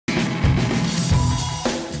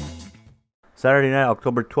Saturday night,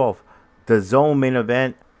 October 12th, the Zone main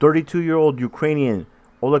event. 32-year-old Ukrainian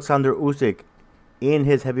Oleksandr Usyk, in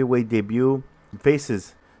his heavyweight debut,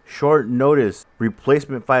 faces short notice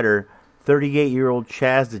replacement fighter 38-year-old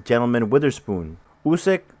Chazz the Gentleman Witherspoon.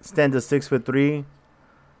 Usyk stands at 6'3",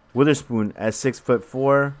 Witherspoon at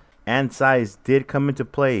 6'4", and size did come into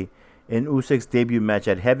play in Usyk's debut match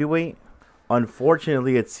at heavyweight.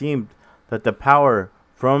 Unfortunately, it seemed that the power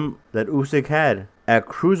from that Usyk had at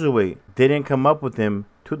cruiserweight didn't come up with him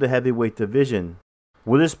to the heavyweight division.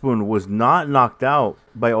 Witherspoon was not knocked out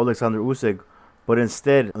by Oleksandr Usyk, but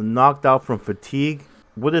instead knocked out from fatigue.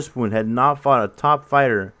 Witherspoon had not fought a top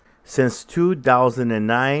fighter since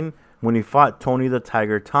 2009 when he fought Tony the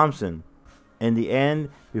Tiger Thompson. In the end,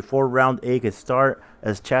 before round 8 could start,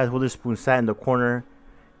 as Chazz Witherspoon sat in the corner,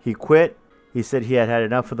 he quit. He said he had had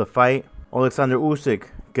enough of the fight. Oleksandr Usyk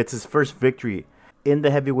gets his first victory in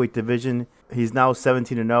the heavyweight division. He's now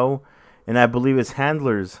 17-0, and I believe his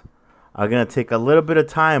handlers are going to take a little bit of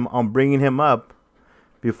time on bringing him up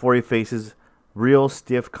before he faces real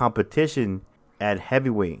stiff competition at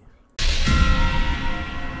heavyweight.